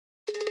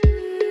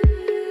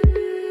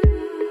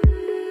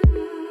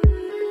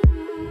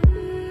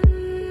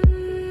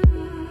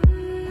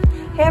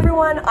Hey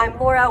everyone, I'm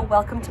Laura,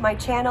 welcome to my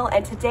channel,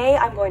 and today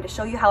I'm going to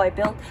show you how I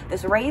built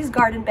this raised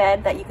garden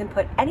bed that you can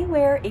put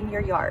anywhere in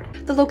your yard.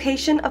 The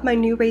location of my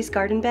new raised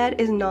garden bed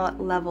is not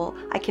level.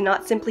 I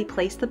cannot simply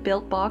place the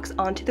built box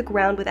onto the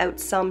ground without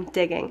some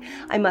digging.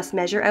 I must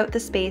measure out the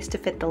space to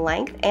fit the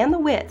length and the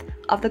width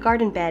of the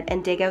garden bed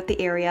and dig out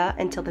the area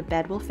until the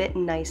bed will fit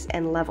nice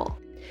and level.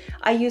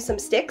 I used some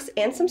sticks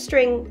and some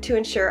string to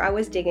ensure I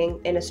was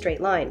digging in a straight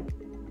line.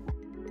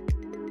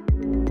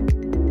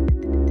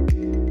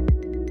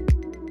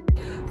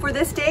 For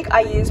this dig,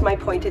 I used my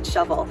pointed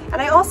shovel, and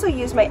I also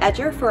used my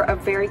edger for a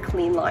very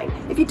clean line.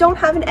 If you don't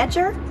have an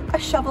edger, a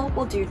shovel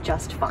will do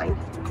just fine.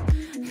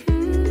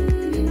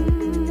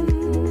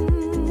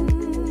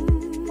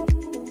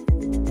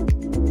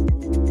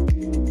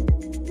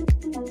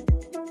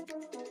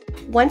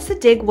 Once the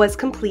dig was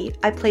complete,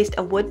 I placed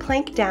a wood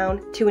plank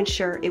down to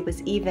ensure it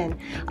was even.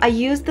 I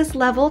used this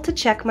level to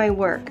check my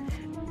work.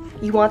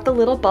 You want the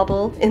little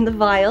bubble in the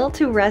vial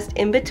to rest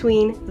in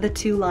between the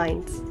two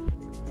lines.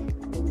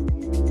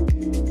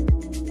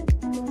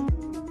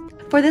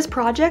 For this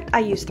project, I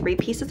used 3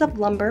 pieces of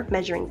lumber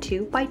measuring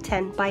 2 by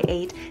 10 by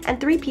 8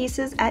 and 3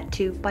 pieces at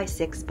 2 by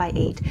 6 by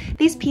 8.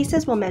 These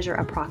pieces will measure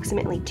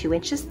approximately 2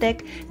 inches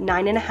thick,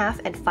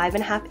 9.5 and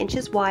 5.5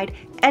 inches wide,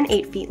 and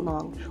 8 feet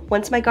long.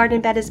 Once my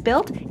garden bed is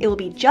built, it will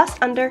be just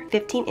under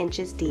 15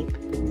 inches deep.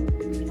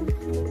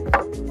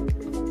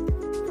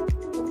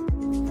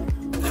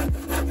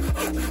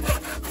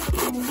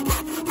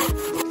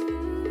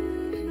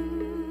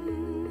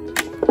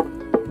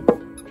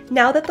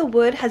 Now that the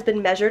wood has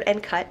been measured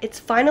and cut, it's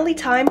finally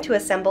time to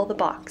assemble the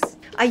box.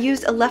 I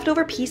used a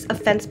leftover piece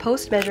of fence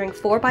post measuring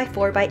 4 by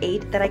 4 by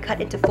 8 that I cut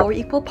into 4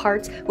 equal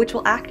parts, which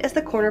will act as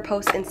the corner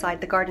posts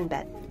inside the garden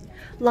bed.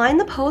 Line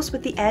the post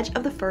with the edge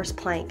of the first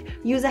plank.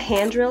 Use a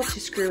hand drill to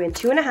screw in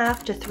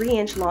 2.5 to 3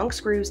 inch long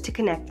screws to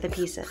connect the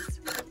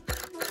pieces.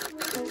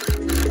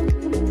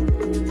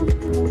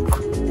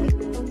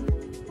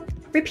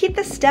 Repeat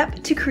this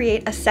step to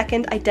create a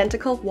second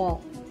identical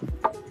wall.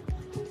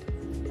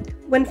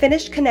 When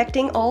finished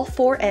connecting all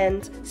 4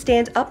 ends,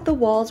 stand up the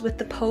walls with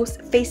the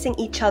posts facing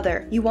each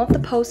other. You want the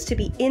posts to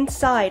be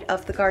inside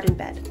of the garden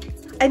bed.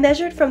 I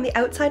measured from the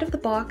outside of the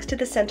box to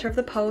the center of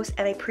the post,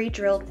 and I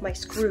pre-drilled my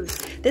screws.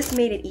 This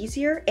made it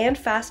easier and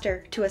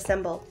faster to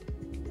assemble.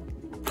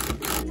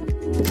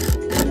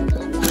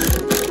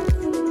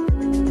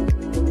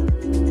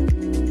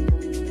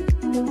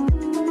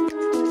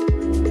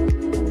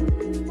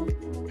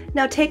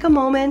 Now take a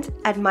moment,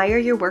 admire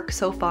your work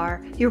so far.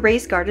 Your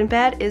raised garden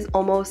bed is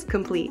almost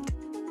complete.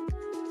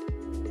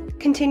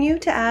 Continue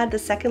to add the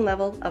second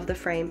level of the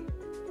frame.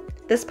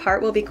 This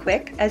part will be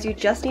quick as you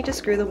just need to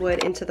screw the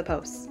wood into the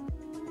posts.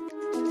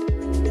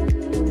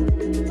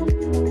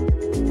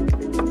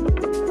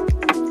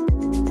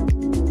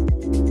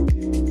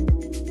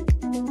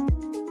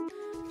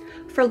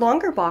 For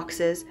longer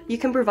boxes, you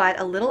can provide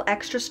a little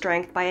extra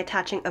strength by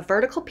attaching a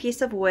vertical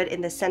piece of wood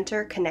in the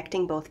center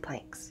connecting both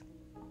planks.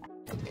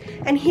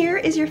 And here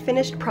is your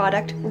finished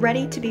product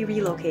ready to be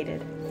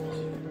relocated.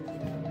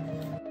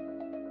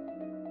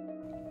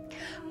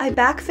 I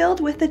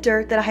backfilled with the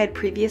dirt that I had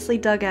previously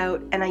dug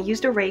out, and I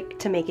used a rake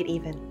to make it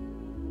even.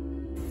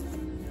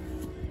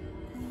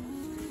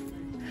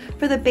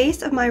 For the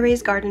base of my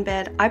raised garden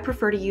bed, I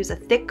prefer to use a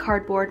thick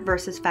cardboard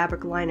versus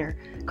fabric liner.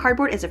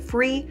 Cardboard is a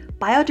free,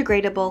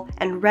 biodegradable,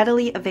 and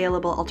readily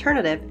available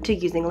alternative to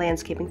using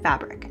landscaping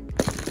fabric.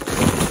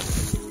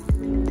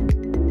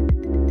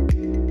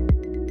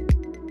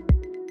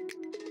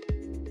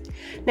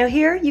 Now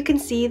here you can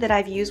see that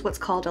I've used what's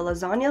called a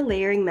lasagna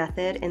layering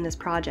method in this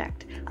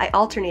project. I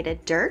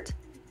alternated dirt,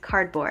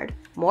 cardboard,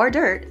 more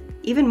dirt,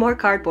 even more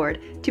cardboard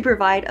to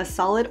provide a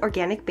solid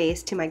organic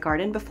base to my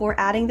garden before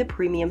adding the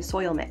premium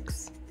soil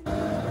mix.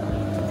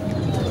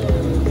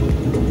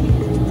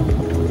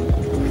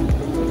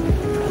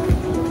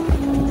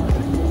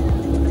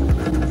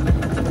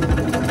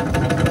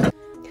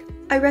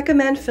 I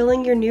recommend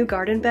filling your new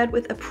garden bed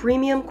with a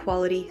premium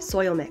quality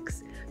soil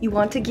mix. You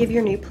want to give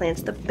your new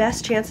plants the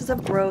best chances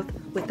of growth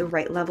with the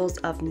right levels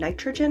of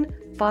nitrogen,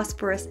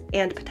 phosphorus,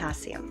 and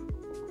potassium.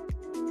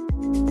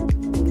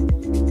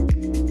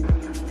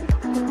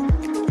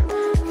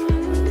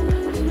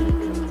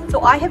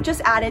 So I have just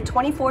added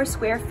 24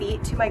 square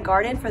feet to my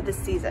garden for this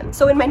season.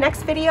 So in my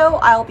next video,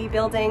 I'll be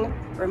building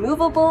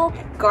removable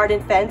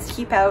garden fence to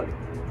keep out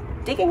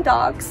digging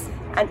dogs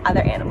and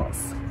other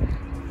animals.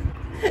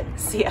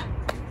 See ya.